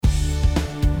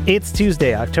It's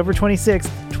Tuesday, October 26th,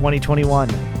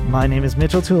 2021. My name is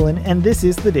Mitchell Tulin, and this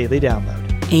is the Daily Download.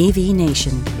 AV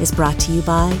Nation is brought to you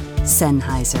by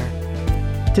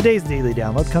Sennheiser. Today's Daily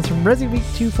Download comes from Resi Week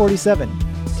 247.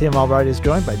 Tim Albright is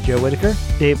joined by Joe Whitaker,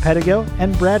 Dave Pedigo,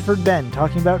 and Bradford Ben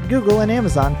talking about Google and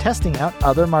Amazon testing out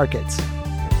other markets.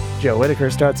 Joe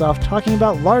Whitaker starts off talking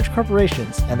about large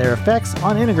corporations and their effects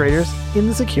on integrators in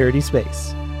the security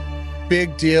space.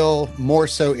 Big deal, more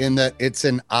so in that it's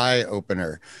an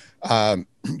eye-opener.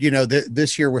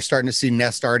 This year we're starting to see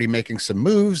Nest already making some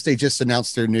moves. They just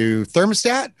announced their new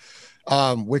thermostat,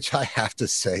 which I have to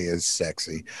say is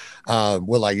sexy.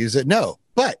 Will I use it? No,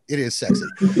 but it is sexy.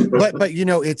 but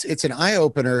it's an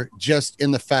eye-opener just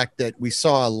in the fact that we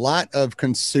saw a lot of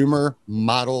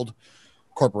consumer-modeled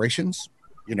corporations.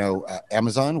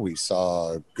 Amazon, we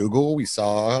saw Google, we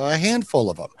saw a handful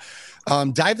of them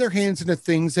dive their hands into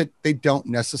things that they don't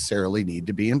necessarily need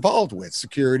to be involved with,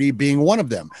 security being one of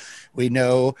them. We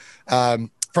know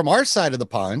from our side of the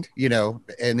pond,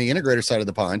 and the integrator side of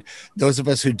the pond, those of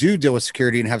us who do deal with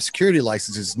security and have security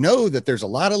licenses know that there's a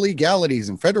lot of legalities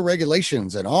and federal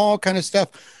regulations and all kind of stuff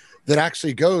that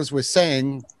actually goes with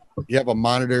saying you have a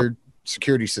monitored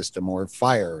security system or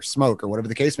fire or smoke or whatever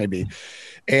the case may be.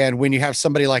 And when you have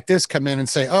somebody like this come in and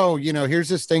say, oh, here's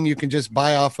this thing you can just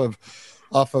buy off of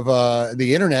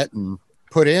the internet and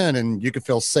put in, and you can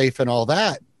feel safe and all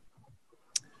that.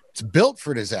 It's built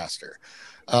for disaster.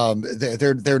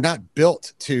 They're not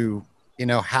built to,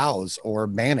 house or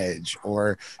manage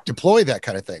or deploy that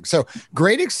kind of thing. So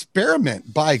great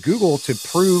experiment by Google to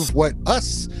prove what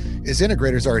us as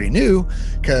integrators already knew,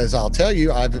 because I'll tell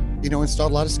you, I've,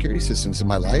 installed a lot of security systems in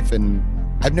my life, and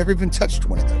I've never even touched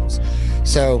one of those.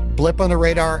 So blip on the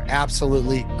radar,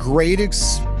 absolutely. Great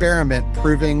experiment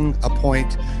proving a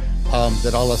point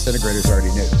that all us integrators already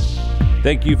knew.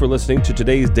 Thank you for listening to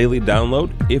today's Daily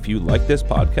Download. If you like this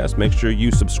podcast, make sure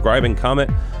you subscribe and comment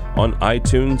on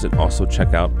iTunes, and also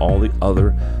check out all the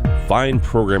other fine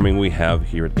programming we have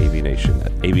here at AV Nation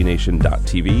at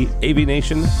avnation.tv,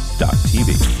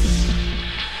 avnation.tv.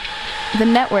 The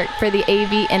network for the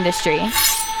AV industry.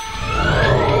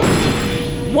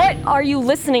 What are you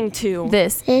listening to?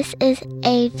 This is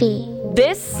AV.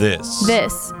 This is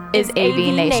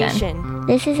AV Nation.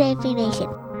 This is AV Nation.